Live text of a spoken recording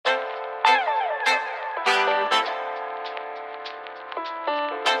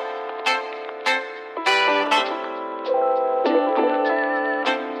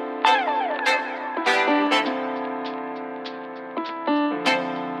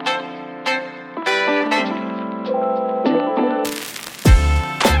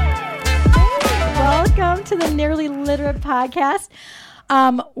to the Nearly Literate podcast.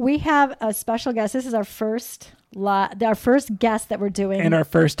 We have a special guest. This is our first guest that we're doing. And our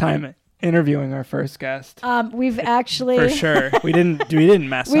first time interviewing our first guest. We've actually... For sure. We didn't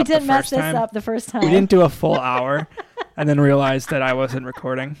mess up the first time. We didn't mess this up the first time. We didn't do a full hour and then realized that I wasn't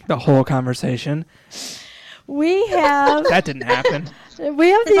recording the whole conversation. We have... That didn't happen.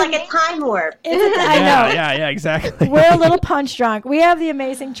 It's like a time warp. I know. Yeah, exactly. We're a little punch drunk. We have the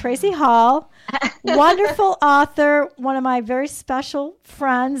amazing Traci Hall, wonderful author, one of my very special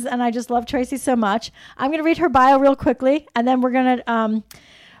friends, and I just love Traci so much. I'm going to read her bio real quickly, and then we're going to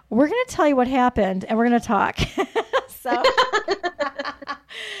tell you what happened, and we're going to talk. So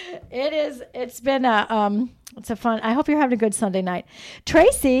it's a fun, I hope you're having a good Sunday night.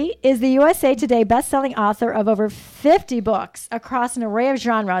 Traci is the USA Today bestselling author of over 50 books across an array of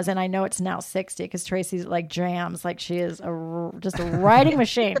genres, and I know it's now 60 because Traci's like jams, like she is just a writing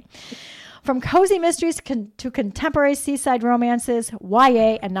machine. From cozy mysteries to contemporary seaside romances,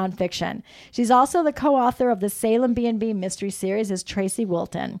 YA, and nonfiction. She's also the co-author of the Salem B&B mystery series as Traci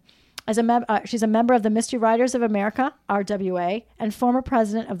Wilton. She's a member of the Mystery Writers of America, RWA, and former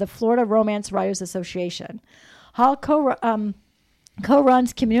president of the Florida Romance Writers Association. Hall co-runs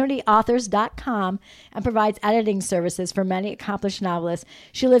CommunityAuthors.com and provides editing services for many accomplished novelists.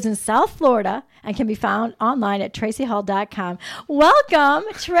 She lives in South Florida and can be found online at TraciHall.com. Welcome,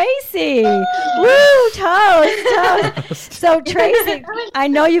 Traci! Woo! Toast! So, Traci, I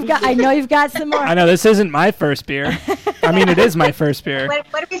know you've got some more. I know this isn't my first beer. I mean, it is my first beer.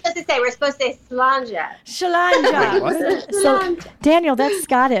 What are we supposed to say? We're supposed to say slanja. Shalanja. What? So, Daniel, that's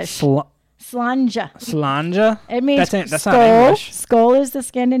Scottish. Slanja. Slanja? It means that's skull. not English. Skull is the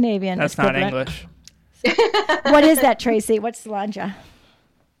Scandinavian. That's not English. What is that, Traci? What's Slanja?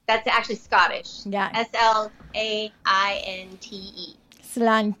 That's actually Scottish. Yeah. Slainte.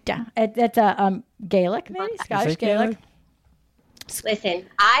 Slanja. It's a Gaelic, maybe? Scottish Gaelic. Listen,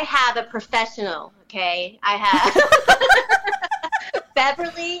 I have a professional, okay? I have...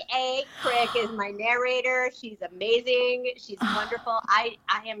 Beverly A. Crick is my narrator. She's amazing. She's wonderful. I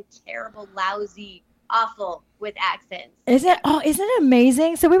am terrible, lousy, awful with accents. Isn't it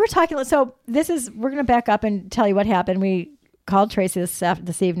amazing? So we were talking. So we're going to back up and tell you what happened. We called Traci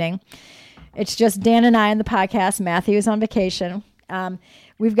this evening. It's just Dan and I on the podcast. Matthew is on vacation.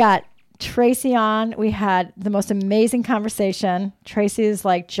 We've got Traci on. We had the most amazing conversation. Traci is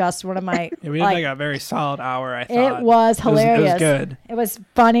like just one of my... Yeah, we had like a very solid hour, I thought. It was hilarious. It was good. It was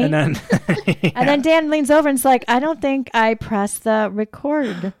funny. And then, yeah. And then Dan leans over and is like, I don't think I pressed the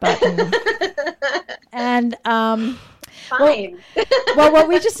record button. And... Fine. Well,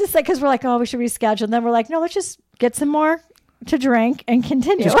 we just like, because we're like, oh, we should reschedule. And then we're like, no, let's just get some more to drink and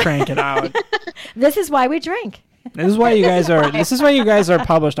continue. Just crank it out. This is why we drink. This is why you guys are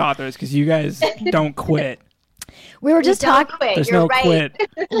published authors, because you guys don't quit. We were just talking. There's no quit.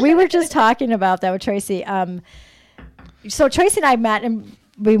 We were just talking about that with Traci. So Traci and I met, and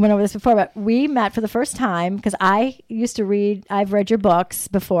we went over this before, but we met for the first time because I used to read. I've read your books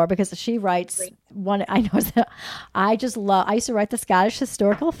before because she writes one. I know that I used to write the Scottish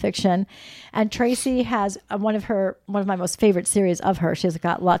historical fiction, and Traci has one of my most favorite series of her. She's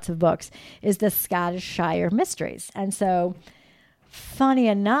got lots of books. Is the Scottish Shire Mysteries, and so. Funny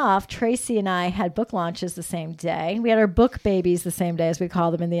enough, Traci and I had book launches the same day. We had our book babies the same day, as we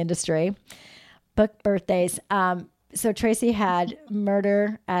call them in the industry. Book birthdays. So Traci had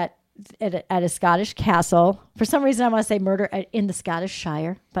Murder at a Scottish Castle. For some reason, I want to say Murder in the Scottish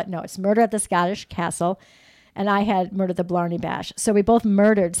Shire, but no, it's Murder at the Scottish Castle. And I had Murder at the Blarney Bash. So we both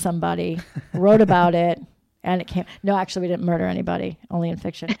murdered somebody, wrote about it, and it came. No, actually, we didn't murder anybody, only in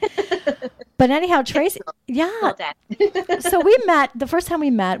fiction. But anyhow, Traci, yeah. So we met, the first time we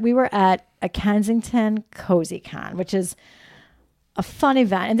met, we were at a Kensington Cozy Con, which is a fun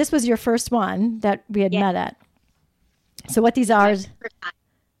event. And this was your first one that we had met at. So what these are is...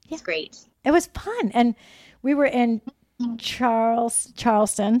 It's great. It was fun. And we were in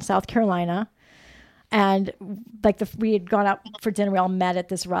Charleston, South Carolina. And we had gone out for dinner. We all met at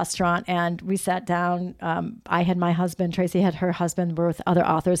this restaurant and we sat down. I had my husband, Traci had her husband. We're with other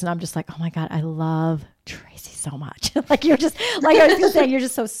authors. And I'm just like, oh my God, I love Traci so much. Like you're just, like I was saying, you're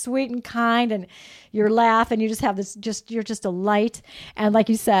just so sweet and kind and you laugh and you just have this, you're just a light. And like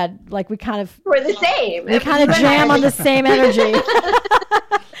you said, like we're the same. We kind of jam on the same energy.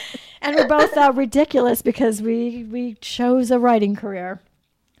 And we're both ridiculous because we chose a writing career.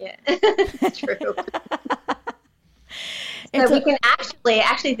 Yeah, it's true. So we can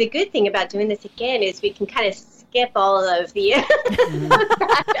actually, the good thing about doing this again is we can kind of skip all of the...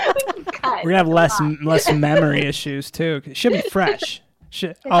 We're going to have less memory issues, too. It should be fresh.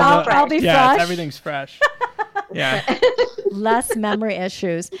 Shit. I'll be yeah, fresh. Everything's fresh. Yeah. Less memory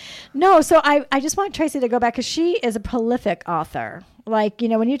issues. No, so I just want Traci to go back because she is a prolific author. Like,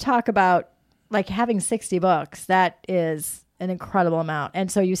 when you talk about like having 60 books, that is an incredible amount.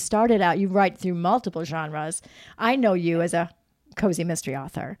 And so you started out, you write through multiple genres. I know you as a cozy mystery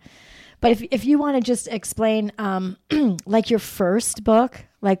author. But if you want to just explain like your first book,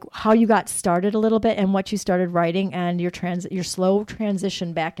 like how you got started a little bit and what you started writing and your slow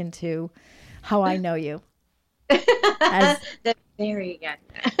transition back into how I know you. Very good.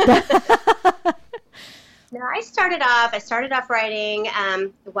 No, I started off writing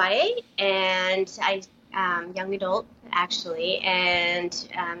YA and young adult actually, and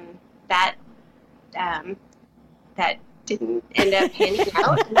that didn't end up panning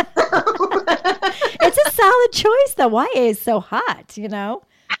out. It's a solid choice though. YA is so hot,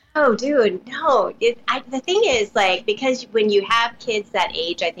 Oh, dude, no. The thing is, like, because when you have kids that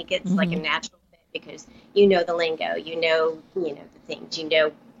age, I think it's like a natural fit because you know the lingo, you know the things,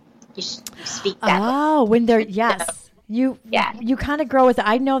 you speak that. Oh, when they're you kind of grow with it.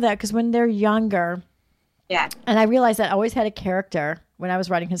 I know that because when they're younger, and I realized that I always had a character when I was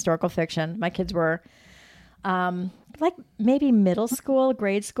writing historical fiction. My kids were like maybe middle school,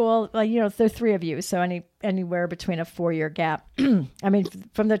 grade school. Like, there are three of you, so anywhere between a 4-year gap. I mean,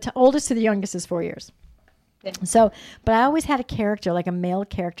 from the oldest to the youngest is 4 years. Yeah. So, but I always had a character, like a male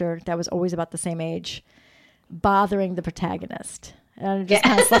character that was always about the same age, bothering the protagonist. And I just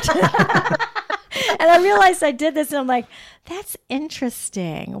kind of slept. And I realized I did this, and I'm like, that's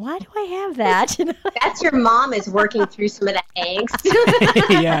interesting. Why do I have that? That's your mom is working through some of that angst.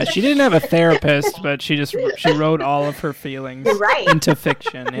 Yeah, she didn't have a therapist, but she wrote all of her feelings into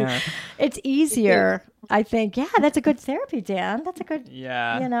fiction. Yeah, it's easier, I think. Yeah, that's a good therapy, Dan. That's a good.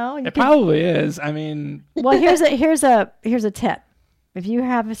 Yeah, it probably is. I mean, well, here's a tip. If you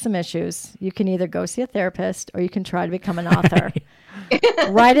have some issues, you can either go see a therapist or you can try to become an author.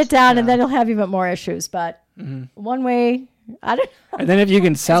 Write it down, and then you'll have even more issues. But one way, I don't know. And then if you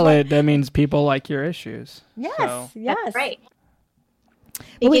can sell it, that means people like your issues. Yes, so. Yes. That's right.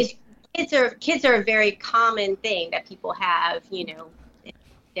 Because kids are a very common thing that people have,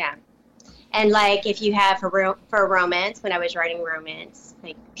 Yeah. And like if you have for romance, when I was writing romance,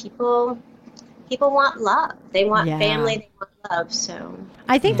 like people want love. They want family. They want love. So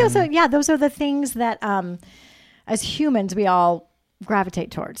I think those are the things that as humans we all gravitate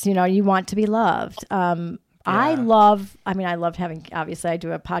towards. You want to be loved. I loved having, obviously I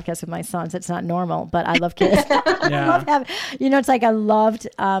do a podcast with my sons. It's not normal, but I love kids. I love having, it's like I loved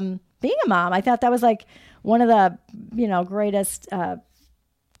being a mom. I thought that was like one of the, greatest,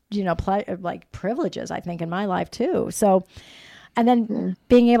 like privileges, I think, in my life too. So, and then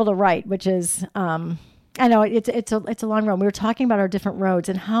being able to write, which is, I know it's a long road. We were talking about our different roads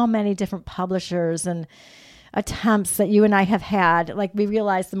and how many different publishers and attempts that you and I have had. Like we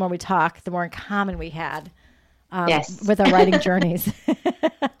realized the more we talk, the more in common we had with our writing journeys.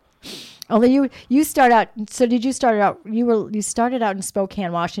 Only you start out. So did you start out? You started out in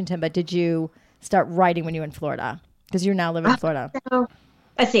Spokane, Washington, but did you start writing when you were in Florida? Because you now live in Florida. So,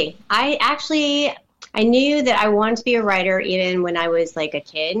 let's see. I knew that I wanted to be a writer even when I was like a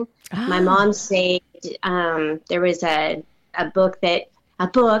kid. My mom said there was a book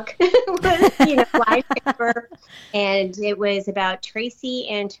was, live paper, and it was about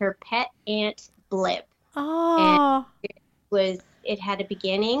Traci and her pet ant Blip. Oh. And it had a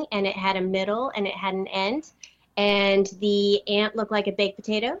beginning and it had a middle and it had an end, and the ant looked like a baked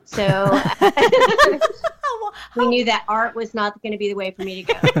potato. So we knew that art was not going to be the way for me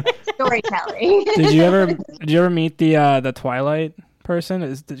to go. Storytelling. Did you ever meet the Twilight person?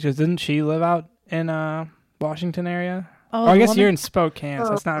 Didn't she live out in Washington area? Oh, I guess you're in Spokane,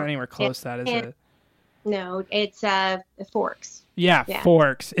 so it's not anywhere close to that, is it? No, it's Forks. Yeah,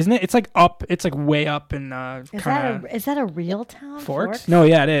 Forks. Isn't it? It's like up. It's like way up in kind of. Is that a real town? Forks? No,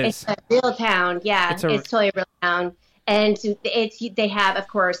 yeah, it is. It's a real town. Yeah, it's totally a real town, and they have, of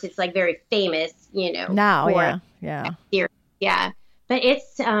course, it's like very famous. Now, yeah. But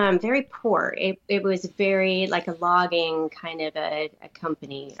it's very poor. It was very like a logging kind of a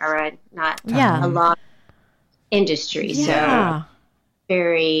company, or a log industry. Yeah. So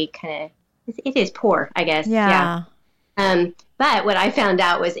very kind of, it is poor, I guess. Yeah. But what I found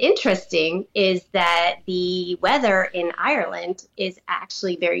out was interesting is that the weather in Ireland is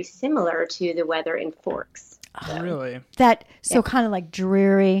actually very similar to the weather in Forks. So. Really? Kind of like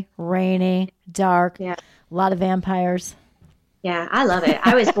dreary, rainy, dark, a lot of vampires. Yeah, I love it.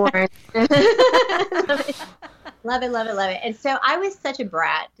 I was born. Love it. And so I was such a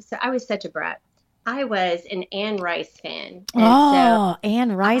brat. I was an Anne Rice fan. And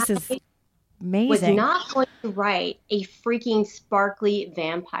Anne Rice is amazing. Was not going to write a freaking sparkly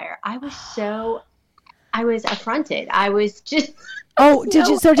vampire. I was affronted. I was just. Oh, did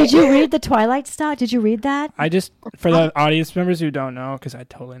you read the Twilight stuff? Did you read that? I just, for the audience members who don't know, because I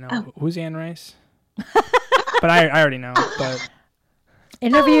totally know, who's Anne Rice? But I already know. But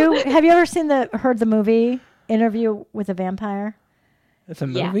Interview. Have you ever heard the movie Interview with a Vampire? It's a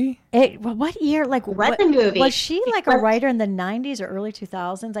movie? What year? Like, what the movie? Was she like a writer in the 90s or early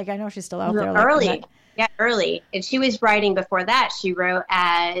 2000s? Like, I know she's still out there. Early. Yeah, early. And she was writing before that. She wrote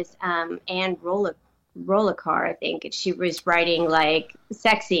as Anne Rollicar, I think. And she was writing like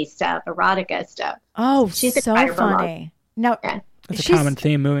sexy stuff, erotica stuff. Oh, she's so funny. No, it's a common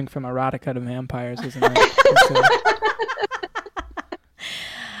theme, moving from erotica to vampires, isn't it?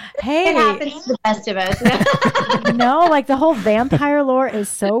 Hey, it happens to the best of us. No, like the whole vampire lore is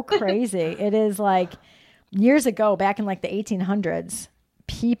so crazy. It is like years ago, back in like the 1800s,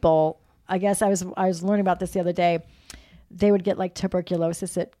 people. I guess I was learning about this the other day. They would get like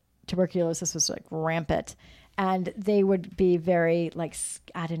tuberculosis. Tuberculosis was like rampant, and they would be very like,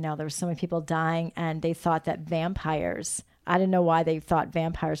 I don't know. There were so many people dying, and they thought that vampires. I didn't know why they thought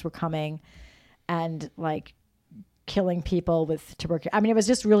vampires were coming, and like killing people with tuberculosis. I mean, it was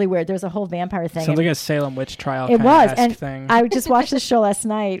just really weird. There was a whole vampire thing. Sounds like a Salem witch trial. It was, and thing. I just watched the show last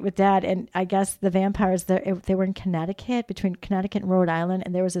night with Dad, and I guess the vampires they were in Connecticut, between Connecticut and Rhode Island,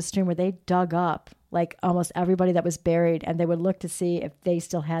 and there was a stream where they dug up like almost everybody that was buried, and they would look to see if they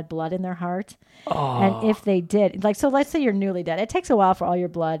still had blood in their heart, and if they did, like, so let's say you're newly dead. It takes a while for all your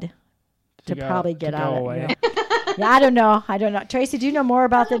blood to probably get out of it. Yeah, I don't know. Traci, do you know more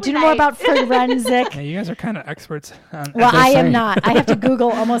about that? Do you know more about forensic? Yeah, you guys are kind of experts on Well, I am not. I have to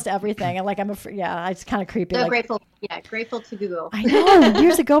Google almost everything. And like, it's kind of creepy. So like, grateful to Google. I know.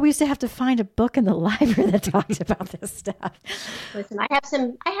 Years ago, we used to have to find a book in the library that talked about this stuff. Listen, I have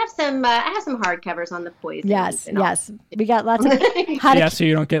some hardcovers on the poison. Yes. We got lots of. So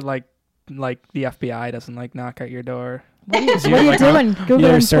you don't get like the FBI doesn't like knock at your door. What are you doing? Googling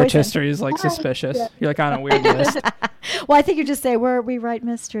your search poison. history is like suspicious. Yeah. You're like on a weird list. Well, I think you just say we write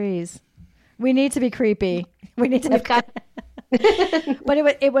mysteries. We need to be creepy. We need to have. But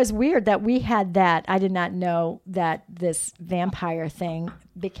it was weird that we had that. I did not know that this vampire thing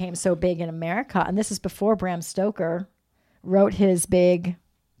became so big in America, and this is before Bram Stoker wrote his big,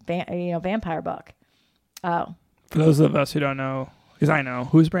 vampire book. Oh, for those of us who don't know. Because I know.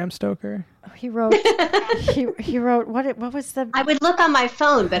 Who's Bram Stoker? He wrote. he wrote. What was the? I would look on my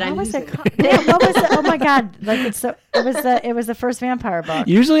phone, but I'm. What was it? What was it? Oh my God! Like it was the first vampire book.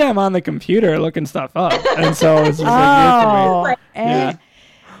 Usually I'm on the computer looking stuff up, and so it's just hang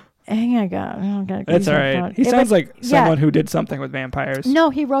on. It's all right. He sounds like someone who did something with vampires. No,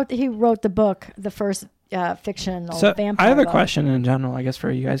 he wrote the book, the first fictional vampire. I have a book. question in general, I guess,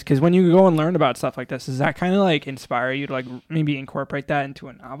 for you guys, because when you go and learn about stuff like this, does that kind of like inspire you to like maybe incorporate that into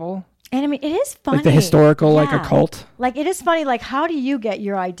a novel? And I mean, it is funny. Like the historical, like occult. Like it is funny. Like, how do you get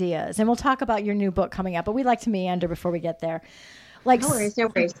your ideas? And we'll talk about your new book coming up, but we like to meander before we get there. Like, no worries.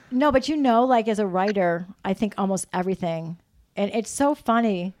 No, but like as a writer, I think almost everything, and it's so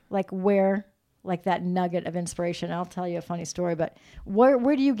funny, like where. Like that nugget of inspiration. I'll tell you a funny story, but where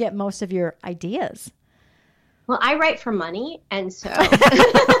do you get most of your ideas? Well, I write for money, and so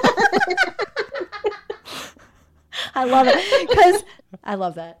I love it because I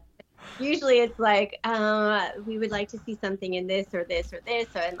love that. Usually, it's like we would like to see something in this or this or this,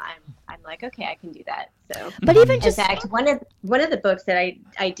 so I'm like, okay, I can do that. So, but even in fact, one of the books that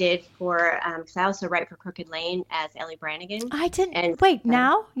I did for because I also write for Crooked Lane as Ellie Brannigan. I didn't. And wait,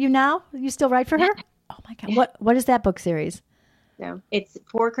 now you still write for her? Oh my God! What is that book series? No, it's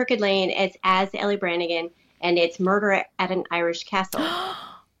for Crooked Lane. It's as Ellie Brannigan. And it's Murder at an Irish Castle.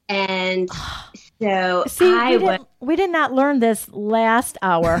 And so we did not learn this last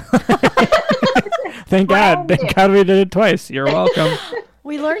hour. Thank God. Thank God we did it twice. You're welcome.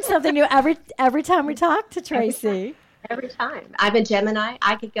 We learn something new every time we talk to Traci. Every time. I'm a Gemini.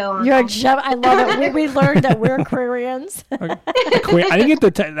 I could go on. You're a Gemini. I love it. We learned that we're Aquarians.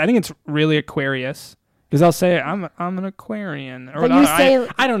 I think it's really Aquarius. Because I'll say I'm an Aquarian, or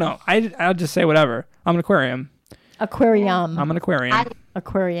I don't know. I'll just say whatever. I'm an aquarium. Aquarium. I'm an Aquarian.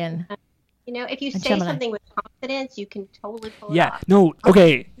 Aquarian. If you say something with confidence, you can totally pull it off. No.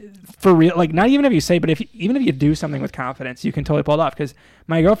 Okay. For real, like not even if you say, but even if you do something with confidence, you can totally pull it off. Because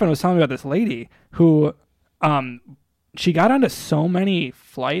my girlfriend was telling me about this lady who, she got onto so many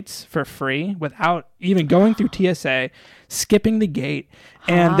flights for free without even going through TSA, skipping the gate.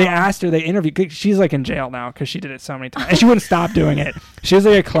 And they asked her, they interviewed, she's like in jail now because she did it so many times. And she wouldn't stop doing it. She was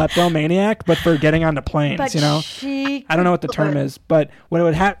like a kleptomaniac, but for getting onto planes, But you know? she, I don't know what the term is, but what it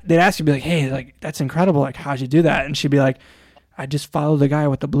would have, they'd ask you, be like, hey, like, that's incredible. Like, how'd you do that? And she'd be like, I just followed the guy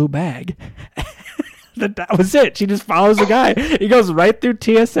with the blue bag. That was it. She just follows the guy. He goes right through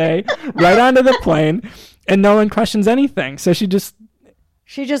TSA, right onto the plane, and no one questions anything. So she just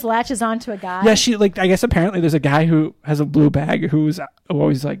latches onto a guy. yeah, she like I guess apparently there's a guy who has a blue bag who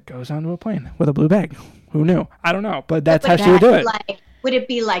always like goes onto a plane with a blue bag. Who knew? I don't know, but that's how she would do it. Would it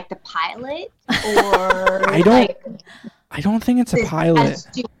be like the pilot, or I don't think it's a pilot. A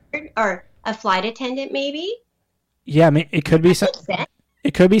steward or a flight attendant, maybe? Yeah, I mean, it could be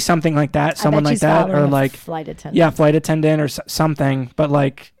it could be something like that, someone like that, or like flight attendant. Yeah, flight attendant or something. But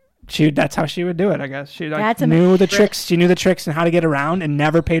like that's how she would do it. I guess she like knew the tricks. She knew the tricks and how to get around, and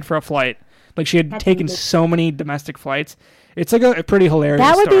never paid for a flight. Like she had taken so many domestic flights. It's like a pretty hilarious.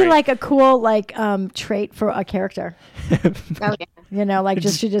 That would story. be like a cool trait for a character. Oh yeah. You know, like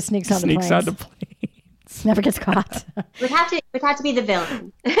she just sneaks onto planes. Never gets caught. would have to be the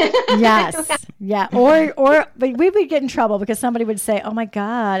villain. Yes. Yeah. Or but we would get in trouble because somebody would say, "Oh my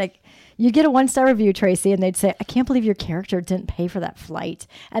God, you get a 1-star review, Traci," and they'd say, "I can't believe your character didn't pay for that flight."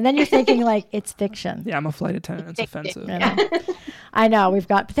 And then you're thinking like, it's fiction. Yeah, I'm a flight attendant. It's offensive. I know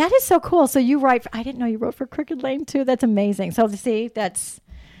but that is so cool. So you write. I didn't know you wrote for Crooked Lane too. That's amazing. So see, that's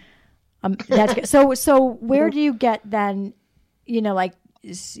good. So where do you get then? Like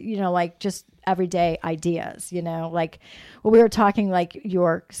just everyday ideas, like we were talking, like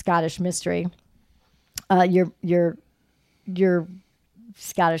your Scottish mystery, your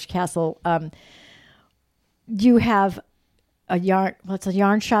Scottish castle. You have a yarn. Well, it's a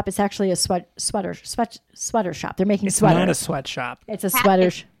yarn shop. It's actually a sweater shop. They're making sweaters. It's not a sweatshop. It's a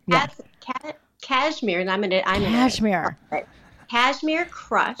sweater. Cashmere, and I'm cashmere. Cashmere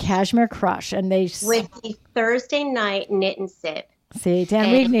Crush. Cashmere Crush, and they with the Thursday night knit and sip. See,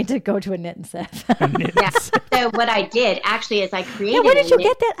 Dan, we need to go to a knit and sip. Yeah. So what I did actually is I created. Yeah, where did you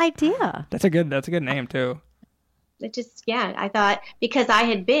get that idea? That's a good name too. It just I thought because I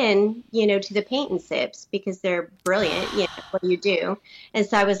had been to the paint and sips because they're brilliant, what you do, and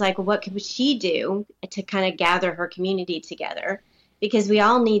so I was like, well, what could she do to kind of gather her community together? Because we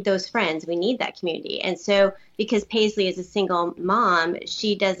all need those friends, we need that community, and so because Paisley is a single mom,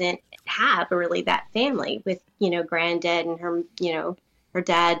 she doesn't have really that family with granddad and her her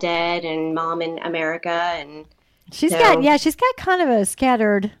dad dead and mom in America, and she's got kind of a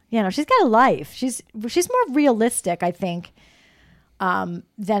scattered, she's got a life. She's more realistic, I think, than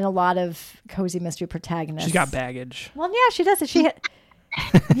a lot of cozy mystery protagonists. She's got baggage. Well, yeah, she does. She's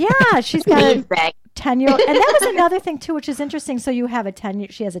got a 10-year-old, and that was another thing too, which is interesting. So you have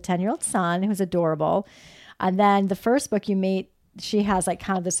she has a 10-year-old son who's adorable, and then the first book you meet, she has like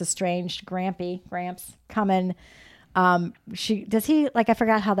kind of this estranged Gramps coming. I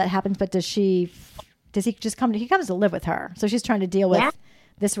forgot how that happens, but does he just come he comes to live with her. So she's trying to deal with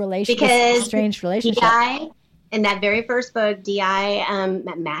this this strange relationship. D.I. in that very first book, D.I.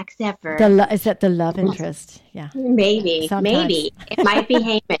 Max Zephyr. Is that the love interest? Yeah. Maybe. It might be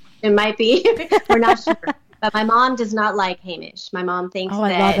Hamish. It might be, we're not sure. But my mom does not like Hamish. My mom thinks I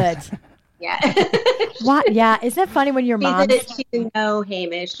love it. Yeah. What? Yeah. Isn't it funny when your mom to know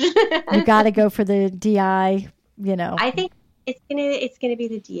Hamish? You got to go for the DI. I think it's gonna be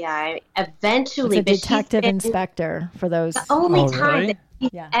the DI eventually. It's a detective inspector for those. The only time really? that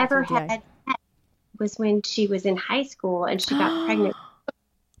she's ever had was when she was in high school and she got pregnant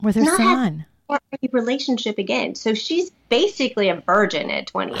with her son. A relationship again, so she's basically a virgin at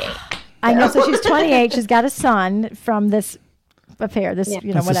 28. I know. So she's 28. She's got a son from this affair. That's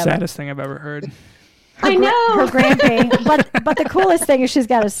whatever. the saddest thing I've ever heard. I know. Her grandpa, but the coolest thing is she's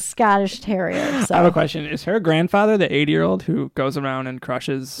got a Scottish Terrier. So. I have a question. Is her grandfather the 80-year-old who goes around and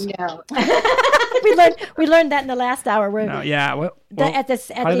crushes? No. we learned that in the last hour. No, yeah. How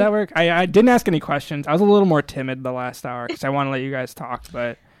did that work? I didn't ask any questions. I was a little more timid the last hour because I want to let you guys talk,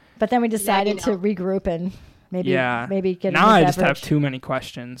 but then we decided to regroup and maybe get. Now I just have too many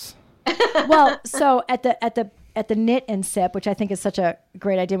questions. Well, so at the knit and sip, which I think is such a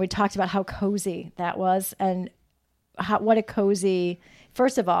great idea. We talked about how cozy that was and what a cozy.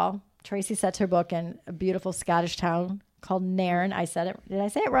 First of all, Traci sets her book in a beautiful Scottish town called Nairn. I said it. Did I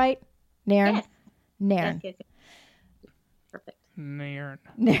say it right? Nairn. Yes. Nairn. Yes. Perfect. Nairn.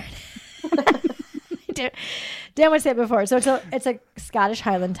 Dan would say it before. So it's a Scottish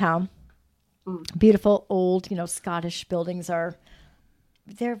Highland town. Beautiful old, Scottish buildings are.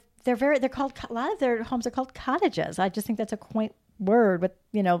 They're called, a lot of their homes are called cottages. I just think that's a quaint word with,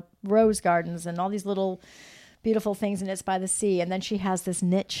 rose gardens and all these little beautiful things, and it's by the sea. And then she has this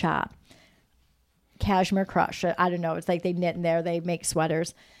knit shop. cashmere crush. I don't know. It's like they knit in there. They make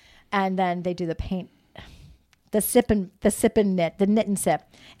sweaters, and then they do the paint. The sip and knit, the knit and sip.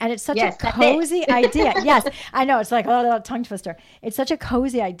 And it's such a cozy idea. Yes, I know. It's like, oh, tongue twister. It's such a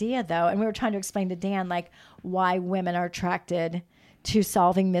cozy idea, though. And we were trying to explain to Dan, like, why women are attracted to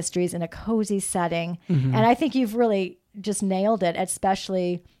solving mysteries in a cozy setting. Mm-hmm. And I think you've really just nailed it,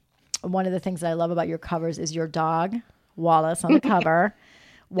 especially one of the things that I love about your covers is your dog, Wallace, on the cover.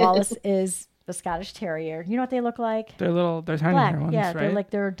 Wallace is the Scottish Terrier. You know what they look like? They're tiny black. Ones, yeah, right?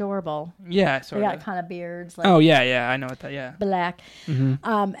 they're adorable. Yeah, they got kind of beards. Like, I know what that. Yeah, black.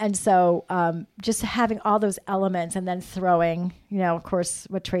 Mm-hmm. And so just having all those elements and then throwing, of course,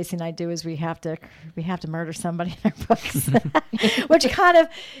 what Traci and I do is we have to murder somebody in our books, which kind of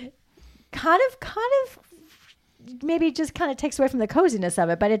maybe just kind of takes away from the coziness of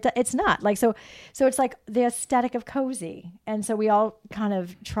it, but it's not like so it's like the aesthetic of cozy, and so we all kind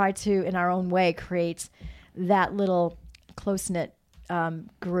of try to in our own way create that little close-knit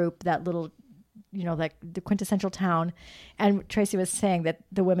group, that little like the quintessential town. And Traci was saying that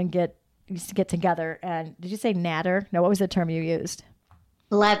the women used to get together, and did you say natter? No, what was the term you used?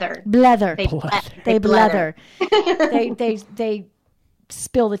 Blether. They blether. They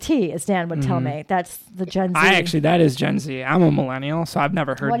spill the tea, as Dan would tell me. That's the Gen Z. That is Gen Z. I'm a millennial, so I've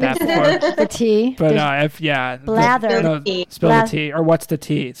never heard that before. The tea? But blather. Spill the tea. Or what's the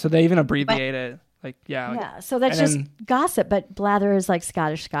tea? So they even abbreviate it. Like, so that's just gossip, but blather is like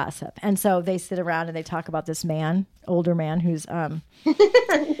Scottish gossip. And so they sit around and they talk about this older man who's got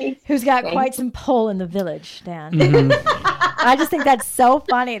quite some pull in the village, Dan. Mm-hmm. I just think that's so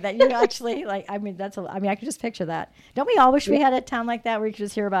funny that you actually I can just picture that. Don't we all wish we had a town like that where you could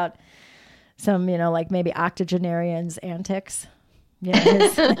just hear about some, like maybe octogenarians' antics?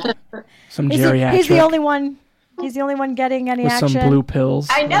 Some geriatric. He's the only one. He's the only one getting any with action. Some blue pills.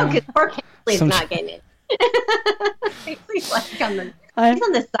 I know, because poor Kingsley's not getting it. He's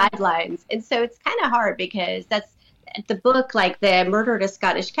on the sidelines. And so it's kind of hard because that's the book, like the Murder at a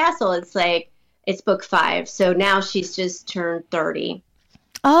Scottish Castle, it's book 5. So now she's just turned 30.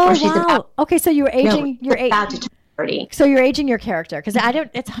 Oh, wow. Okay, so you're aging. You're about to turn 30. So you're aging your character. Because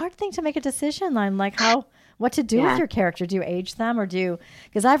it's a hard thing to make a decision on, like what to do with your character. Do you age them or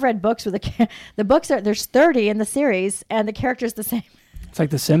because I've read books where the books there's 30 in the series and the character's the same. It's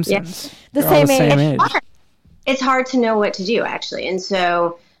like The Simpsons. The same age. It's hard to know what to do, actually. And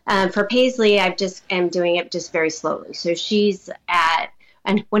so for Paisley, I just am doing it just very slowly. So she's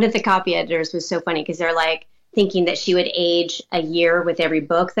and one of the copy editors was so funny because they're like thinking that she would age a year with every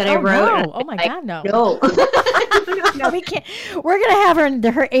book that I wrote. No. Oh my God, no. No. No, we can't. We're going to have her in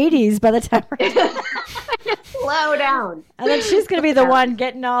her 80s by the time slow down. And then she's going to be the one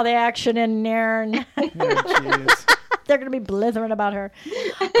getting all the action in there. And they're going to be blithering about her.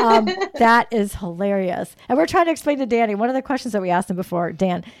 That is hilarious. And we're trying to explain to Danny, one of the questions that we asked him before,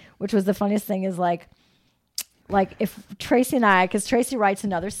 Dan, which was the funniest thing is like if Traci and I, because Traci writes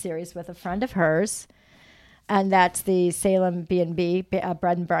another series with a friend of hers, and that's the Salem B&B,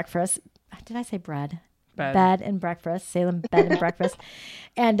 Bread and Breakfast. Did I say bread? Bed and Breakfast, Salem Bed and Breakfast.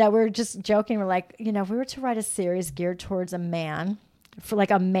 And we're just joking. We're like, if we were to write a series geared towards a man, for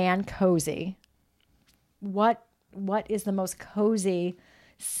like a man cozy, what is the most cozy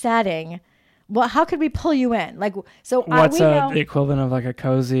setting? Well, how could we pull you in? Like, so what's the equivalent of like a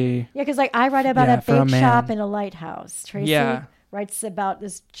cozy? Yeah, because I write about a bake shop in a lighthouse. Traci writes about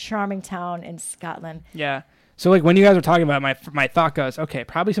this charming town in Scotland. Yeah. So like when you guys were talking about it, my thought goes, okay,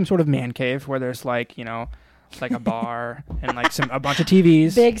 probably some sort of man cave where there's like, like a bar and like a bunch of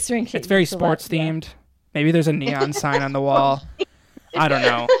TVs. Big string. It's very sports themed. Maybe there's a neon sign on the wall. I don't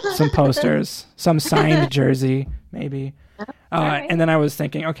know. Some posters, some signed jersey, maybe. Right. And then I was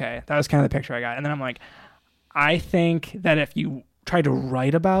thinking, okay, that was kind of the picture I got. And then I'm like, I think that if you try to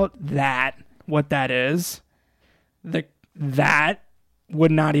write about that, what that is, that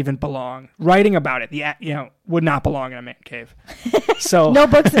would not even belong. Writing about it, would not belong in a man cave. So no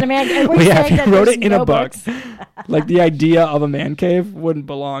books in a man cave. If you wrote it in a book, like the idea of a man cave wouldn't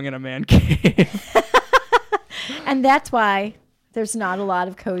belong in a man cave. And that's why there's not a lot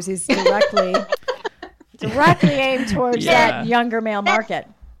of cozies directly aimed towards that younger male market.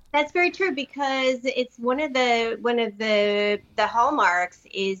 That's very true because it's one of the hallmarks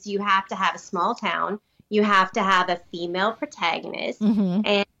is you have to have a small town. You have to have a female protagonist,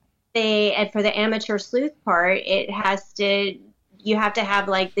 and for the amateur sleuth part, you have to have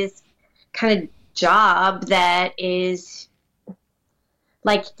like this kind of job that is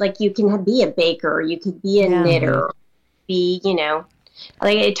like you can be a baker, you could be a knitter,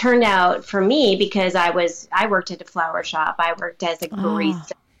 like it turned out for me because I worked at a flower shop, I worked as a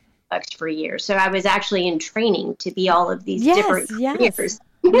barista, Starbucks for years. So I was actually in training to be all of these different careers.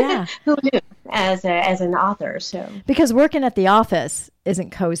 Yeah. Who knew as an author? So because working at the office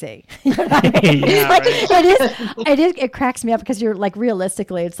isn't cozy. You know what I mean? Yeah, Like, right. it cracks me up because you're like,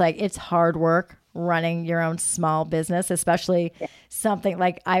 realistically, it's like, it's hard work running your own small business, especially something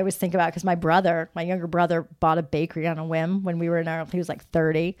like I always think about, because my younger brother bought a bakery on a whim when we were he was like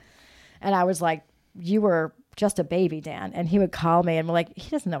 30. And I was like, you were just a baby, Dan. And he would call me and be like, he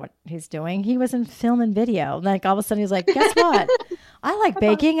doesn't know what he's doing. He was in film and video. And like all of a sudden he's like, guess what? I like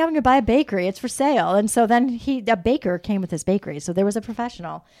baking. I'm going to buy a bakery. It's for sale. And so then a baker came with his bakery. So there was a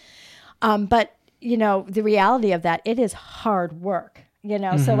professional. But you know, the reality of that, it is hard work. You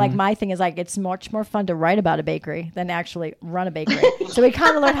know, so like my thing is like, it's much more fun to write about a bakery than actually run a bakery. So we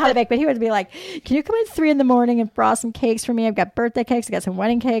kind of learned how to bake, but he would be like, can you come in at 3 a.m. and frost some cakes for me? I've got birthday cakes, I've got some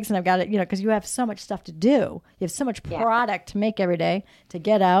wedding cakes, and I've got it, you know, because you have so much stuff to do. You have so much product to make every day to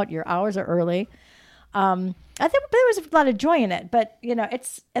get out. Your hours are early. I think there was a lot of joy in it, but you know,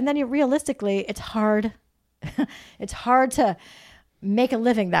 and then realistically, it's hard. It's hard to make a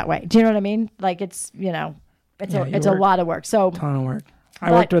living that way. Do you know what I mean? Like it's, you know, it's a lot of work. So Ton of work.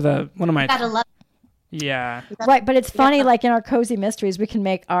 I worked with one of my. gotta love. Yeah. Right, but it's funny, like in our cozy mysteries, we can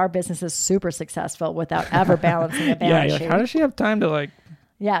make our businesses super successful without ever balancing a Yeah. balance You're sheet. like, how does she have time to like?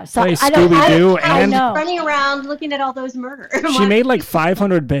 Yeah, so Play I don't. Scooby-Doo I and- know. Running around looking at all those murders. She made like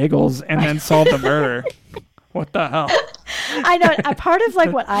 500 bagels and then solved the murder. What the hell? I know. A part of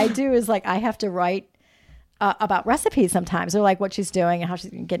like what I do is like I have to write about recipes sometimes, or like what she's doing and how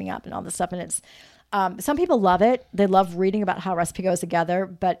she's getting up and all this stuff, and it's. Some people love it. They love reading about how a recipe goes together,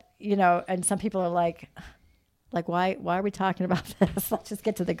 but you know, and some people are like why are we talking about this? Let's just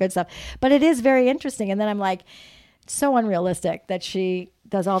get to the good stuff. But it is very interesting. And then I'm like, it's so unrealistic that she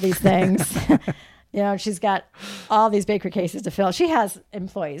does all these things. You know, she's got all these bakery cases to fill. She has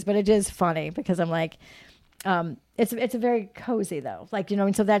employees, but it is funny because I'm like, it's a very cozy though. Like, you know,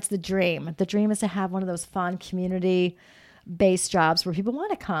 and so that's the dream. The dream is to have one of those fun community-based jobs where people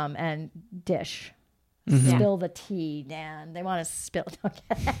want to come and dish. Spill the tea, Dan. They want to spill.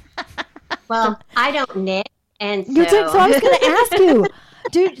 Okay. Well, I don't knit, and so, You did. So I was going to ask you,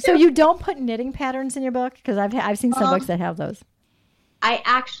 dude. So you don't put knitting patterns in your book? Because I've seen some books that have those.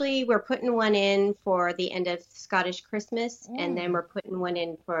 we're putting one in for the end of Scottish Christmas, and then we're putting one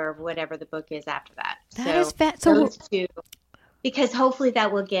in for whatever the book is after that. That is so those two, because hopefully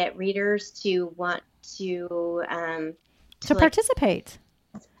that will get readers to want to participate.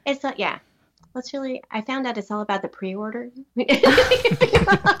 It's like, yeah. Let's I found out it's all about the pre-order. Traci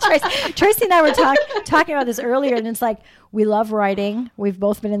and I were talking about this earlier, and it's like we love writing. We've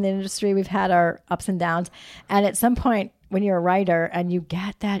both been in the industry. We've had our ups and downs. And at some point, when you're a writer and you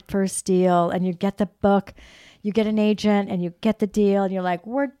get that first deal and you get the book, you get an agent and you get the deal, and you're like,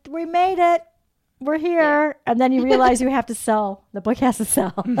 we made it. We're here. Yeah. And then you realize you have to sell. The book has to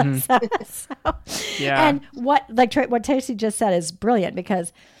sell. Yeah. And what Traci just said is brilliant,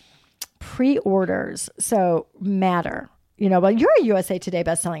 because pre-orders matter. You know, well, you're a USA Today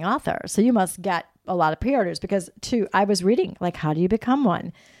bestselling author, so you must get a lot of pre-orders, because I was reading, like, how do you become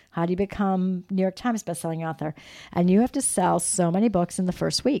one? How do you become New York Times bestselling author? And you have to sell so many books in the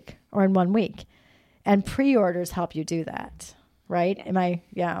first week or in 1 week. And pre-orders help you do that, right?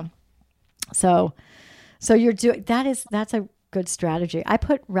 Yeah. So you're doing, that's a good strategy. I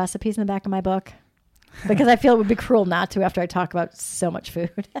put recipes in the back of my book because I feel it would be cruel not to after I talk about so much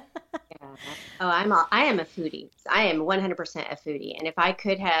food. Oh, I am a foodie. I am 100% a foodie. And if I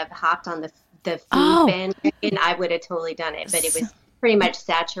could have hopped on the food bandwagon, I would have totally done it. But it was pretty much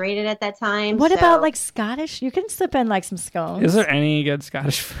saturated at that time. What about like Scottish? You can slip in like some scones. Is there any good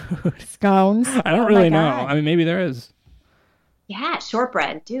Scottish food? Scones? I don't really know. I mean, maybe there is. Yeah,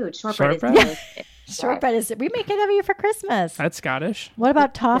 shortbread. Dude, shortbread is delicious. Shortbread is, we make it every year for Christmas. That's Scottish. What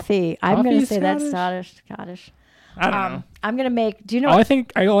about toffee? I'm going to say Scottish? that's Scottish. I don't know. I'm going to make, do you know? All I can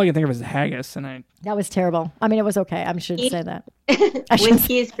think of is haggis, and that was terrible. I mean, it was okay. I shouldn't say that.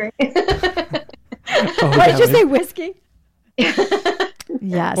 Whiskey is great. What did you say, whiskey?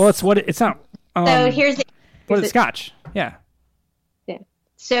 Yes. Well, it's not. So here's Scotch. Yeah. Yeah.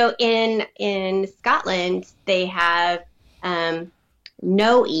 So in Scotland, they have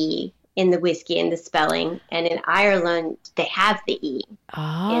no E in the whiskey in the spelling, and in Ireland they have the E in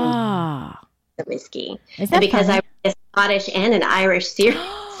the whiskey. Is that because funny? I read a Scottish and an Irish series.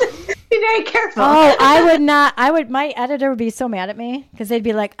 Be very careful. Oh, I would not. My editor would be so mad at me, because they'd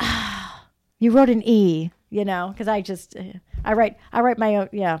be like, you wrote an E, you know, because I write my own.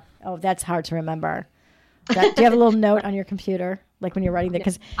 Yeah. Oh, that's hard to remember. Do you have a little note on your computer, like when you're writing that?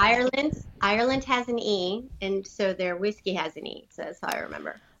 Because Ireland has an E, and so their whiskey has an E. So that's how I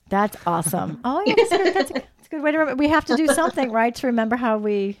remember. That's awesome. Oh, yeah, that's a good way to remember. We have to do something, right, to remember how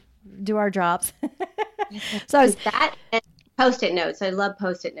we do our jobs. So that and Post-it notes. I love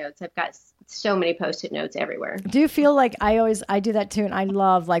Post-it notes. I've got so many Post-it notes everywhere. do you feel like I do that too, and I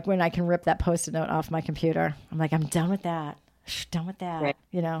love like when I can rip that Post-it note off my computer. I'm like, I'm done with that. Done with that. Right.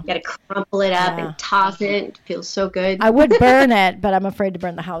 You know, You got to crumple it up and toss it. It feels so good. I would burn it, but I'm afraid to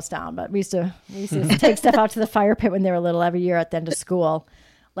burn the house down. But we used to take stuff out to the fire pit when they were little every year at the end of school.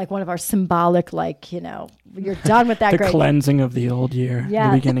 Like one of our symbolic, like, you're done with that. The great cleansing of the old year, the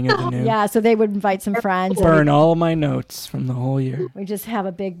beginning of the new. Yeah, so they would invite some friends. Burn all my notes from the whole year. We just have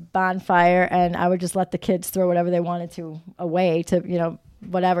a big bonfire, and I would just let the kids throw whatever they wanted to away to,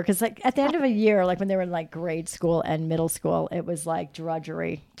 whatever. Because like at the end of a year, like when they were in like grade school and middle school, it was like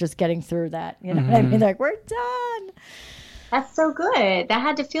drudgery, just getting through that. You know what I mean? They're like, we're done. That's so good. That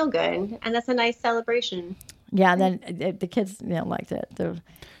had to feel good. And that's a nice celebration. Yeah, and then the kids, liked it.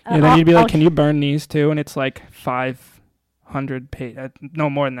 Then you'd be like, can you burn these too? And it's like 500 pages. No,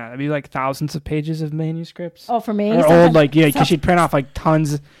 more than that. It'd be like thousands of pages of manuscripts. Oh, for me? Or old, because she'd print off like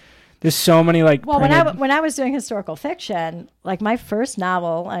tons. There's so many like. Well, when I was doing historical fiction, like my first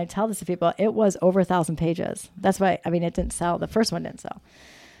novel, and I tell this to people, it was over 1,000 pages. That's why, it didn't sell. The first one didn't sell.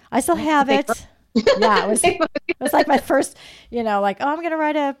 I still have it. Yeah, it was like my first, like, I'm going to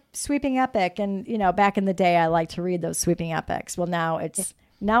write a sweeping epic. And, back in the day, I liked to read those sweeping epics. Well, now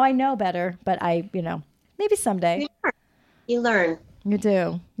I know better, but maybe someday. You learn. You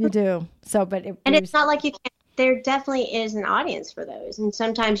do. So, but it's not like you can't, there definitely is an audience for those. And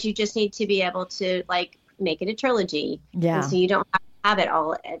sometimes you just need to be able to like make it a trilogy. Yeah. And so you don't have it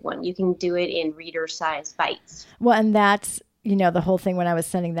all at one. You can do it in reader size bites. Well, and that's, the whole thing when I was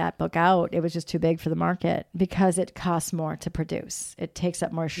sending that book out, it was just too big for the market because it costs more to produce. It takes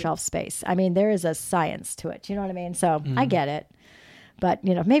up more shelf space. There is a science to it. You know what I mean? So I get it. But,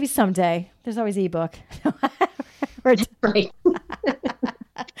 maybe someday. There's always ebook. Right.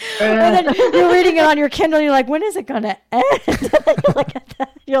 And then you're reading it on your Kindle and you're like, when is it going to end?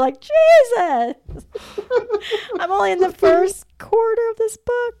 You're like, Jesus. I'm only in the first quarter of this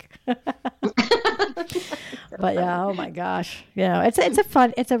book. But yeah, oh my gosh.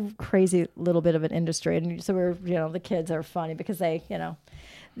 It's a crazy little bit of an industry. And so the kids are funny because they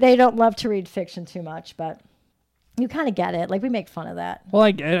don't love to read fiction too much, but you kind of get it. Like we make fun of that. Well,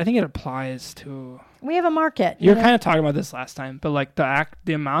 I think it applies to. We have a market. You were kind of talking about this last time, but like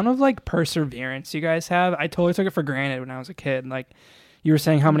the amount of like perseverance you guys have, I totally took it for granted when I was a kid. Like you were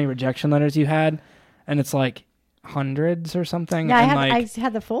saying how many rejection letters you had, and it's like hundreds or something. Yeah, and I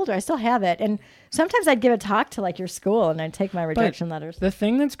had the folder. I still have it. And sometimes I'd give a talk to like your school and I'd take my rejection letters. The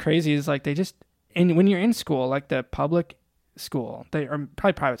thing that's crazy is like when you're in school, like the public school, they are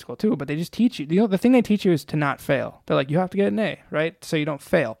probably private school too, but they just teach you, the thing they teach you is to not fail. They're like, you have to get an A, right? So you don't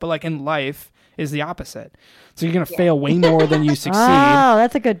fail. But like in life is the opposite. So you're going to fail way more than you succeed. Oh,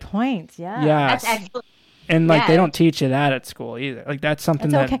 that's a good point. Yeah. Yes. That's excellent. And like they don't teach you that at school either. Like that's something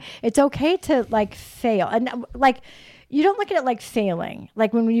it's okay to like fail. And like you don't look at it like failing.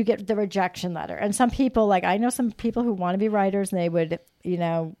 Like when you get the rejection letter. And some people, like I know some people who want to be writers and they would,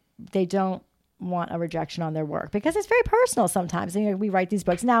 they don't want a rejection on their work because it's very personal sometimes. We write these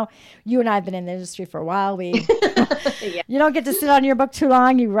books. Now, you and I have been in the industry for a while. You don't get to sit on your book too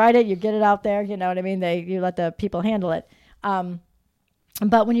long. You write it, you get it out there. You know what I mean? You let the people handle it.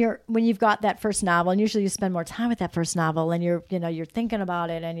 But when you've got that first novel, and usually you spend more time with that first novel, and you're thinking about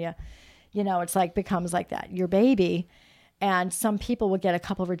it, and it's like becomes like that your baby. And some people will get a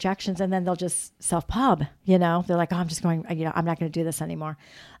couple of rejections, and then they'll just self-pub. They're like, oh, I'm just going. I'm not going to do this anymore.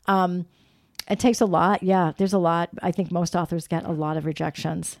 It takes a lot. Yeah, there's a lot. I think most authors get a lot of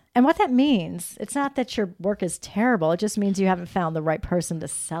rejections. And what that means, it's not that your work is terrible. It just means you haven't found the right person to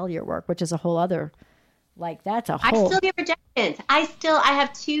sell your work, which is a whole other. Like that's a whole. I still get rejections. I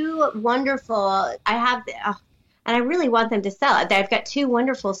have two wonderful. and I really want them to sell. I've got two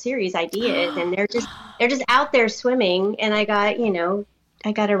wonderful series ideas, and they're just out there swimming. And I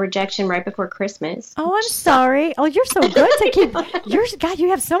got a rejection right before Christmas. Oh, I'm sorry. Oh, you're so good to keep. God, you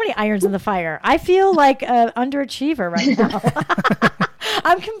have so many irons in the fire. I feel like an underachiever right now.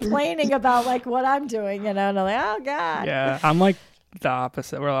 I'm complaining about like what I'm doing, and I'm like, oh God. Yeah, I'm like the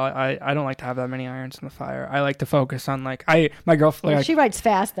opposite. Well, I don't like to have that many irons in the fire. I like to focus on like my girlfriend. She writes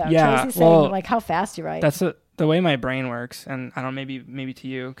fast though. Yeah, Tracy's saying like how fast you write. That's the way my brain works, and I don't know, maybe to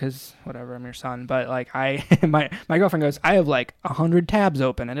you, because whatever, I'm your son, but like my girlfriend goes, I have like 100 tabs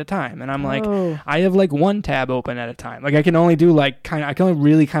open at a time, and I'm like, I have like one tab open at a time. Like I can only do I can only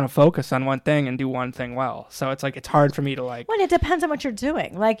really kind of focus on one thing and do one thing well. So it's like it's hard for me to like. Well, it depends on what you're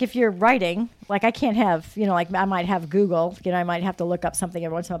doing. Like if you're writing, like I can't have, like I might have Google, I might have to look up something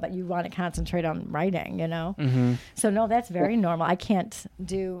every once in a while, but you want to concentrate on writing, Mm-hmm. So no, that's very normal. I can't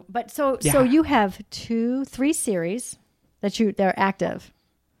do, but so you have 3 series they're active.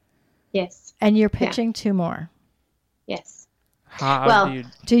 Yes. And you're pitching 2 more. Yes.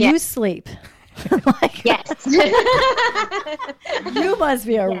 Do you sleep? Yes. You must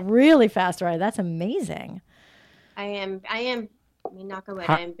be a really fast writer. That's amazing. I am. I mean, knock on wood,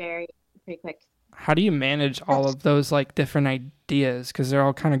 I am very quick. How do you manage all of those like different ideas? Because they're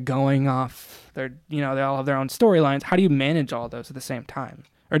all kind of going off. They all have their own storylines. How do you manage all those at the same time?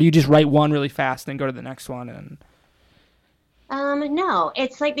 Or do you just write one really fast and then go to the next one? And no,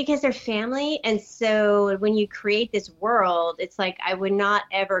 it's like because they're family, and so when you create this world, it's like I would not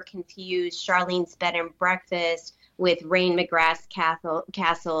ever confuse Charlene's Bed and Breakfast with Rain McGrath's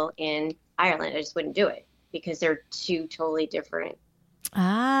Castle in Ireland. I just wouldn't do it because they're 2 totally different.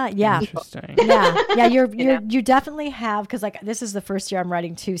 Ah, yeah. Interesting. Yeah. You definitely have, because like this is the first year I'm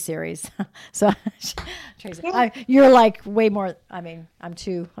writing 2 series. So Tracy, you're like way more. I mean, I'm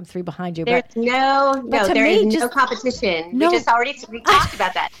 3 behind you. There's no competition. No, We talked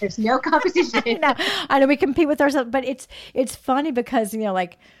about that. There's no competition. No, I know we compete with ourselves, but it's funny because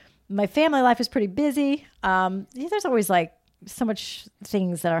like my family life is pretty busy. There's always like so much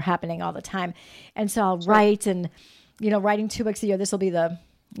things that are happening all the time, and so I'll write and. Writing 2 books a year, this will be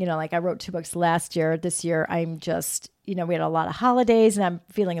like I wrote 2 books last year. This year, I'm just, we had a lot of holidays and I'm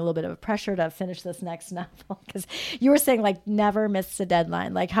feeling a little bit of a pressure to finish this next novel because you were saying like never miss a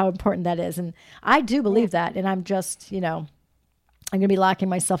deadline, like how important that is. And I do believe that. And I'm just, I'm going to be locking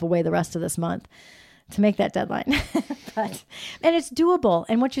myself away the rest of this month to make that deadline. And it's doable.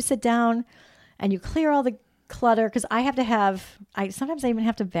 And once you sit down and you clear all the clutter, because sometimes I even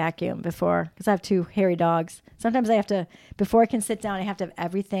have to vacuum before, because I have 2 hairy dogs. Sometimes I have to, before I can sit down, I have to have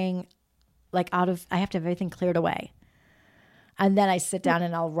everything I have to have everything cleared away. And then I sit down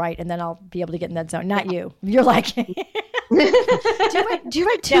and I'll write, and then I'll be able to get in that zone. Not you. You're like, do you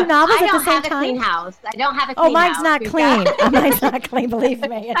write 2 novels at the same time? I don't have a clean house. I don't have a clean house. Oh, mine's not clean. Mine's not clean, believe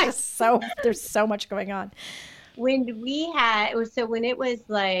me. It's just there's so much going on. When it was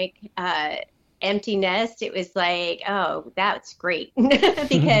like, empty nest, it was like, oh, that's great.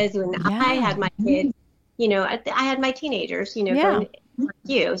 Because when I had my kids, I had my teenagers, going like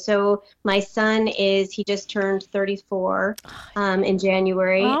you. So my son he just turned 34 in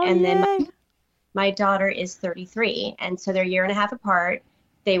January. And then my daughter is 33. And so they're a year and a half apart.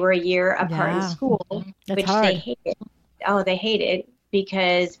 They were a year apart in school, which hard. They hated. Oh, they hated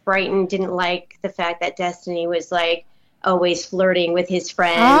because Brighton didn't like the fact that Destiny was like, always flirting with his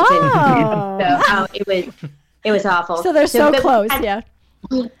friends, and it was awful. So they're so close,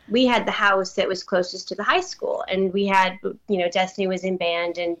 We had the house that was closest to the high school, and we had, Destiny was in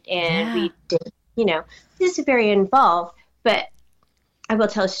band, and we did, this is very involved. But I will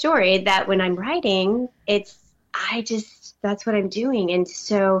tell a story that when I'm writing, that's what I'm doing, and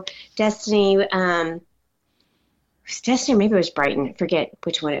so Destiny, maybe it was Brighton, I forget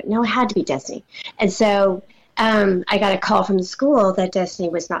which one. No, it had to be Destiny, and so. I got a call from the school that Destiny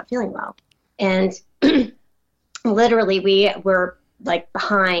was not feeling well. And literally we were like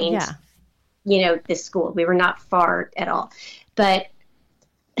behind, this school. We were not far at all. But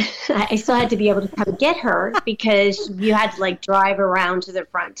I still had to be able to come get her because you had to like drive around to the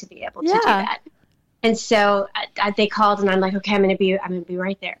front to be able to do that. And so they called and I'm like, okay, I'm going to be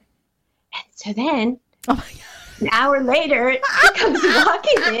right there. And so then an hour later, she comes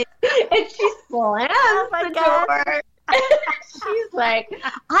walking in and she slams the door. She's like,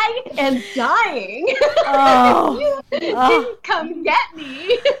 I am dying. You didn't come get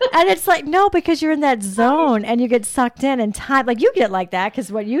me. And it's like, no, because you're in that zone and you get sucked in and time. Like you get like that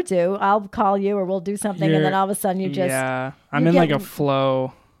because what you do, I'll call you or we'll do something and then all of a sudden you just. Yeah, I'm in like a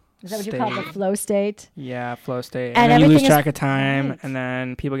flow. Is that what you call the flow state? Yeah, flow state. And then you lose track of time, and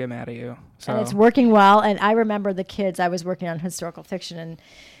then people get mad at you. So. And it's working well. And I remember the kids, I was working on historical fiction, and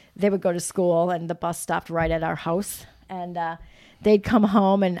they would go to school, and the bus stopped right at our house. And they'd come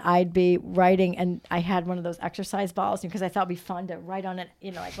home, and I'd be writing, and I had one of those exercise balls, because I thought it'd be fun to write on it,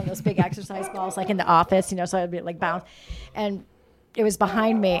 like one of those big exercise balls, like in the office, so I'd be like bound. And it was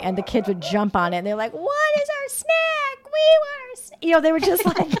behind me, and the kids would jump on it, and they're like, "What is our snack? We want our snack." They were just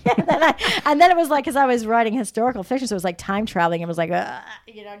like, and then it was like, because I was writing historical fiction, so it was like time traveling. It was like,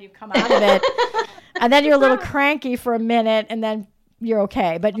 and you come out of it, And then you're a little cranky for a minute, and then you're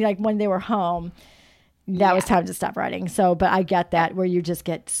okay. But like when they were home, that was time to stop writing. So, but I get that where you just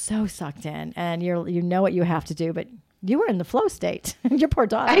get so sucked in, and you know what you have to do, but you were in the flow state. Your poor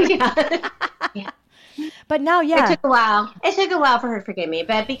daughter. Yeah. But now, It took a while. It took a while for her to forgive me,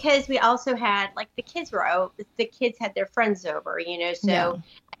 but because we also had like the kids were out, the kids had their friends over, so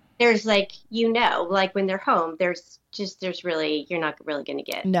there's like, like when they're home, there's really, you're not really going to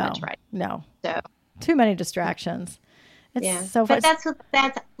get much right. No. So too many distractions. It's so but that's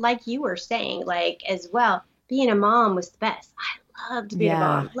like you were saying, like as well, being a mom was the best. I loved being a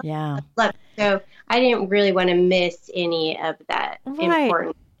mom. Loved. So I didn't really want to miss any of that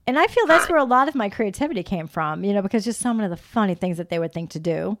important. And I feel that's where a lot of my creativity came from, because just some of the funny things that they would think to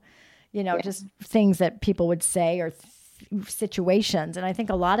do, just things that people would say or situations. And I think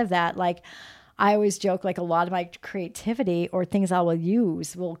a lot of that, like I always joke, like a lot of my creativity or things I will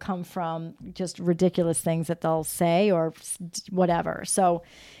use will come from just ridiculous things that they'll say or whatever. So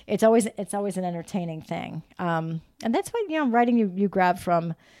it's always an entertaining thing. And that's why, writing you grab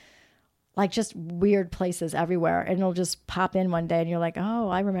from like just weird places everywhere, and it'll just pop in one day and you're like, oh,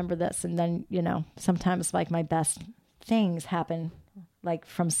 I remember this. And then, sometimes like my best things happen like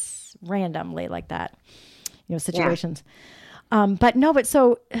from randomly like that, situations. But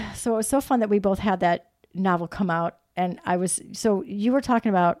so it was so fun that we both had that novel come out. And so you were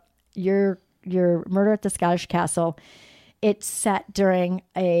talking about your Murder at the Scottish Castle. It's set during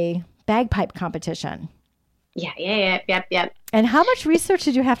a bagpipe competition. Yep. And how much research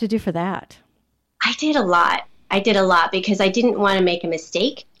did you have to do for that? I did a lot because I didn't want to make a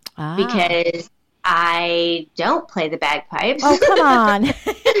mistake because I don't play the bagpipes. Oh, come on.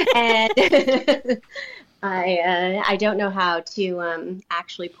 And I don't know how to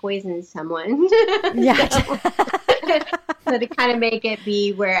actually poison someone. Yeah. So to kind of make it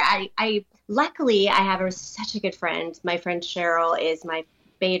be where I luckily I have such a good friend. My friend Cheryl is my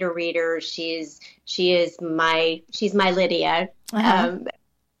beta reader. She's my Lydia,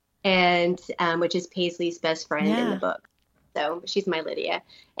 and which is Paisley's best friend in the book. So she's my Lydia,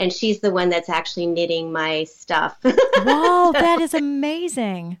 and she's the one that's actually knitting my stuff. Wow, that is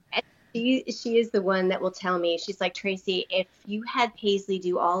amazing. She is the one that will tell me, she's like, Traci, if you had Paisley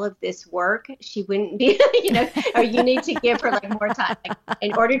do all of this work, she wouldn't be, or you need to give her like more time. Like,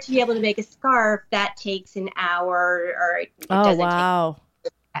 in order to be able to make a scarf, that takes an hour, or it doesn't take.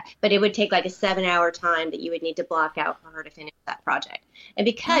 But it would take like a 7-hour time that you would need to block out for her to finish that project. And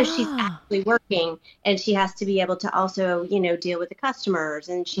because she's actually working and she has to be able to also, deal with the customers,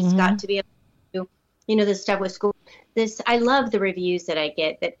 and she's got to be able to do, the stuff with school. I love the reviews that I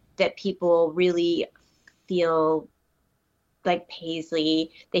get that people really feel like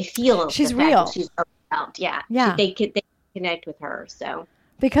Paisley, they feel she's real. She's around. Yeah. They connect with her. So.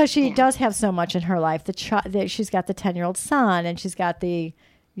 Because she does have so much in her life. She's got the 10-year-old son, and she's got the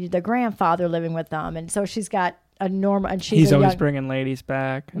grandfather living with them, and so she's got a normal. And he's always bringing ladies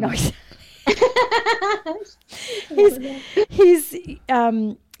back. No, he's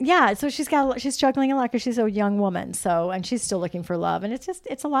So she's struggling a lot because she's a young woman. So, and she's still looking for love, and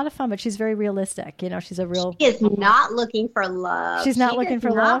it's a lot of fun. But she's very realistic. She's a real. She is not looking for love. She's not looking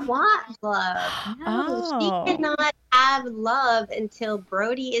for love. Want love. No, she cannot have love until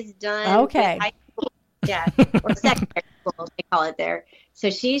Brody is done. Okay. With high school. Yeah, or secondary school they call it there. So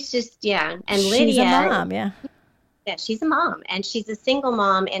she's just and Lydia. She's a mom. Yeah, she's a mom, and she's a single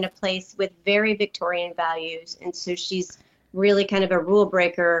mom in a place with very Victorian values, and so she's really kind of a rule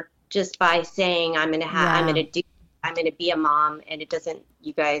breaker just by saying I'm going to be a mom, and it doesn't.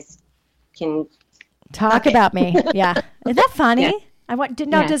 You guys can talk about me. Yeah, isn't that funny?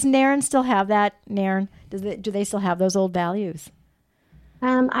 Yeah. Does Nairn still have that? Nairn, do they still have those old values?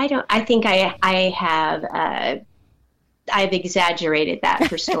 I don't. I think I have. I've exaggerated that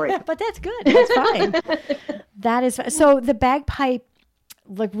for story. But that's good. That's fine. That is so. The bagpipe,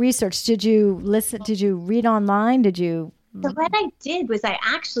 like research. Did you listen? Did you read online? Did you? So what I did was I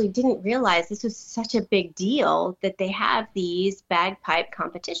actually didn't realize this was such a big deal that they have these bagpipe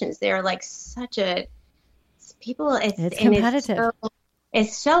competitions. They're like such a people. It's competitive.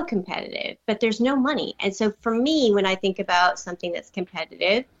 It's so competitive, but there's no money. And so for me, when I think about something that's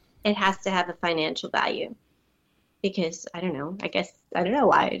competitive, it has to have a financial value. Because I don't know, I don't know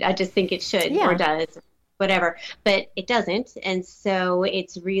why. I just think it should or does, whatever. But it doesn't. And so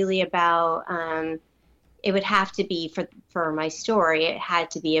it's really about, it would have to be for my story, it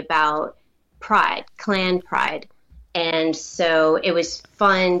had to be about pride, clan pride. And so it was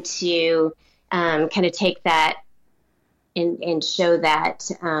fun to kind of take that and show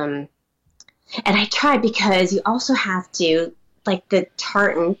that. And I tried because you also have to, like the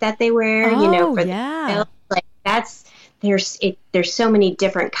tartan that they wear, Oh, for yeah. the like there's so many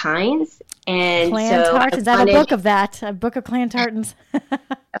different kinds. And Clan so tartans. I have a book of that. A book of clan tartans.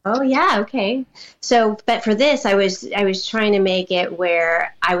 oh yeah, okay. So, but for this, I was trying to make it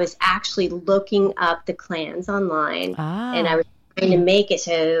where I was actually looking up the clans online, and I was trying to make it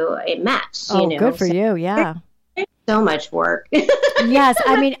so it matched. Oh, good for so you. Yeah. so much work. Yes,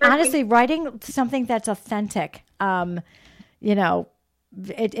 I mean, honestly, writing something that's authentic,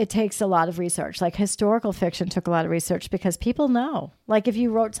 it takes a lot of research. Like historical fiction took a lot of research because people know. Like if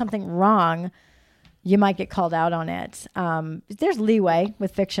you wrote something wrong, you might get called out on it. There's leeway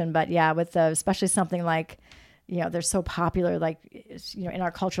with fiction, but yeah, with especially something like, they're so popular, like, in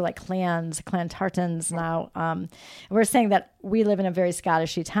our culture, like clan tartans now. We're saying that we live in a very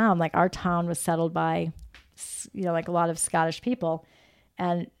Scottish-y town. Like our town was settled by, like a lot of Scottish people.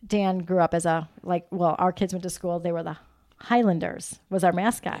 And Dan grew up as our kids went to school. They were the Highlanders was our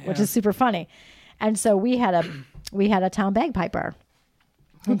mascot, which is super funny. And so we had a town bagpiper.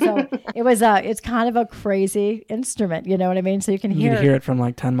 And so it's kind of a crazy instrument, you know what I mean? So you can hear it from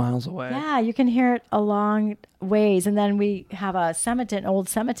like 10 miles away. Yeah, you can hear it a long ways. And then we have an old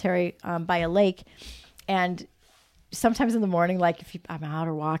cemetery by a lake. And sometimes in the morning, like if I'm out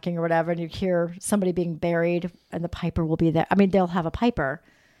or walking or whatever, and you hear somebody being buried and the piper will be there. I mean, they'll have a piper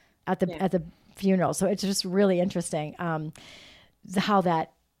at the funeral. So it's just really interesting how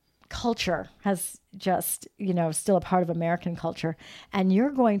that culture has just, still a part of American culture. And you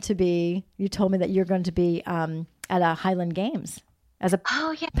told me that you're going to be at a Highland Games as a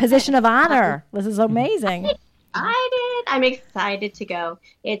position of honor. This is amazing. I'm excited to go.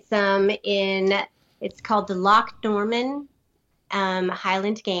 It's it's called the Loch Norman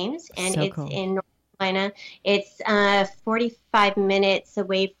Highland Games, and it's cool. In North Carolina. It's 45 minutes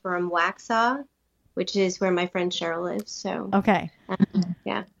away from Waxhaw, which is where my friend Cheryl lives. So okay,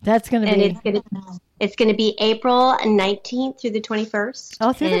 yeah, that's going to be. It's going to be April 19th through the 21st.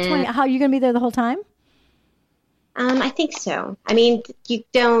 Oh, through the 20th. How are you going to be there the whole time? I think so. I mean, you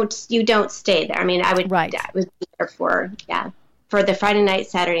don't stay there. I mean, I would be there for the Friday night,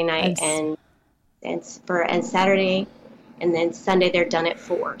 Saturday night, and Saturday, and then Sunday they're done at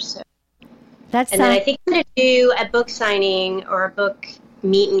 4. So then I think I'm going to do a book signing or a book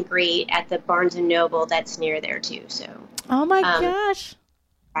meet and greet at the Barnes and Noble that's near there too. So oh my gosh,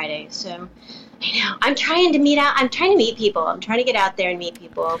 Friday. So I know I'm trying to meet people. I'm trying to get out there and meet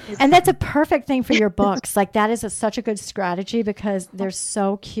people. And that's a perfect thing for your books. Like that is such a good strategy because they're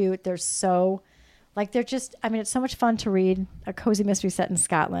so cute. They're so they're just, I mean, it's so much fun to read a cozy mystery set in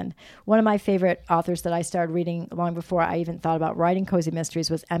Scotland. One of my favorite authors that I started reading long before I even thought about writing cozy mysteries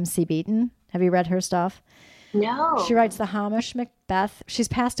was M.C. Beaton. Have you read her stuff? No. She writes the Hamish Macbeth. She's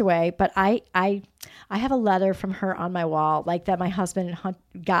passed away, but I have a letter from her on my wall, like that my husband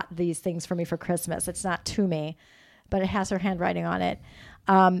got these things for me for Christmas. It's not to me, but it has her handwriting on it.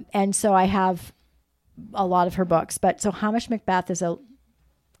 And so I have a lot of her books. But so Hamish Macbeth is a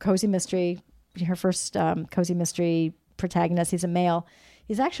cozy mystery. Her first cozy mystery protagonist. He's a male.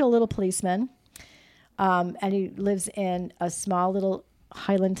 He's actually a little policeman, and he lives in a small little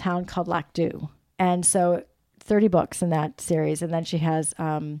Highland town called Lac-Dew. And so 30 books in that series. And then she has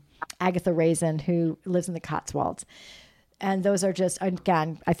Agatha Raisin, who lives in the Cotswolds. And those are just,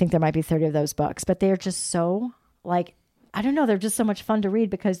 again, I think there might be 30 of those books, but they're just so I don't know, they're just so much fun to read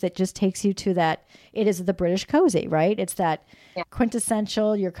because it just takes you to that, it is the British cozy, right? It's that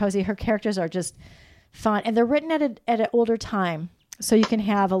quintessential, your cozy, her characters are just fun. And they're written at an older time, so you can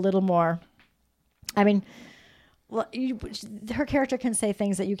have a little more, I mean, her character can say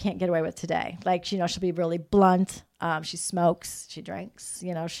things that you can't get away with today. Like, she'll be really blunt. She smokes, she drinks,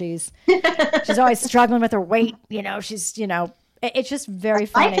 she's always struggling with her weight. She's, it's just very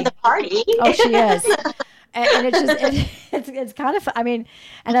funny. Life of the party. Oh, she is. And it's just, it's kind of, I mean,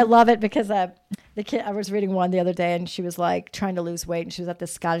 and I love it because the kid, I was reading one the other day and she was like trying to lose weight and she was at the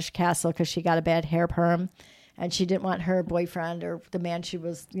Scottish castle because she got a bad hair perm and she didn't want her boyfriend or the man she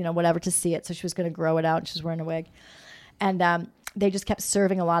was, whatever, to see it. So she was going to grow it out and she was wearing a wig. And they just kept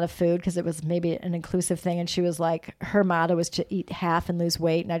serving a lot of food because it was maybe an inclusive thing. And she was like, her motto was to eat half and lose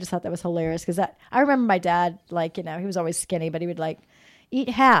weight. And I just thought that was hilarious because I remember my dad, he was always skinny, but he would eat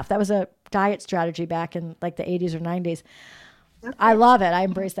half. That was a diet strategy back in the 80s or 90s. Okay. I love it. I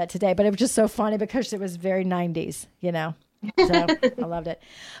embrace that today. But it was just so funny because it was very 90s, So I loved it.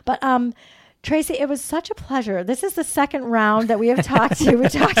 But Traci, it was such a pleasure. This is the second round that we have talked to. We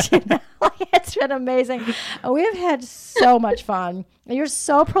talked to you now. It's been amazing. We have had so much fun. You're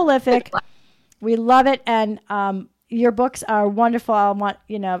so prolific. We love it. And your books are wonderful. I want,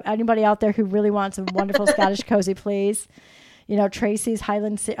 anybody out there who really wants a wonderful Scottish cozy, please. Tracy's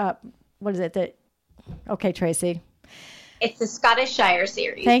Highland. What is it? Okay, Tracy. It's the Scottish Shire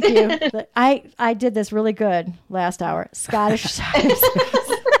series. Thank you. I did this really good last hour. Scottish Shire series.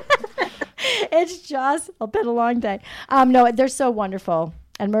 It's just been a long day. No, they're so wonderful.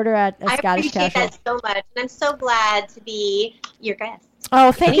 And Murder at a Scottish Castle. I appreciate that so much, and I'm so glad to be your guest.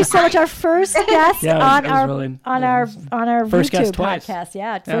 Oh, thank you so much. Our first guest on our first YouTube guest twice. podcast.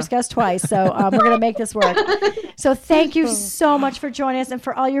 Yeah, first guest twice. So we're going to make this work. So thank you so much for joining us, and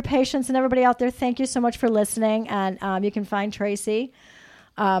for all your patience, and everybody out there. Thank you so much for listening. And you can find Traci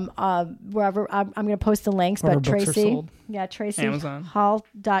wherever. I'm going to post the links, Wherever but books are Traci, sold. Traci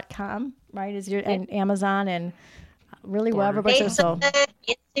Hall.com, right? Is your and Amazon and really wherever books are sold.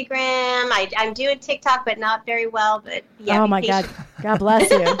 Instagram. I'm doing TikTok, but not very well. But yeah. Oh my God, God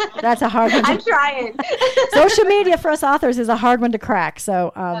bless you. That's a hard one. I'm trying. Social media for us authors is a hard one to crack.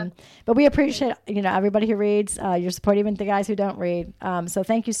 So, but we appreciate everybody who reads. Your support, even the guys who don't read. So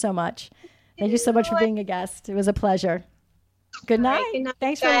thank you so much. Thank you so much for being a guest. It was a pleasure. Good night. Right, good night,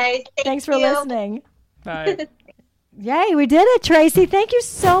 thanks guys. Thanks for listening. Bye. Yay, we did it, Traci. Thank you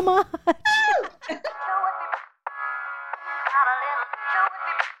so much.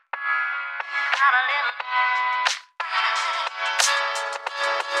 Got a little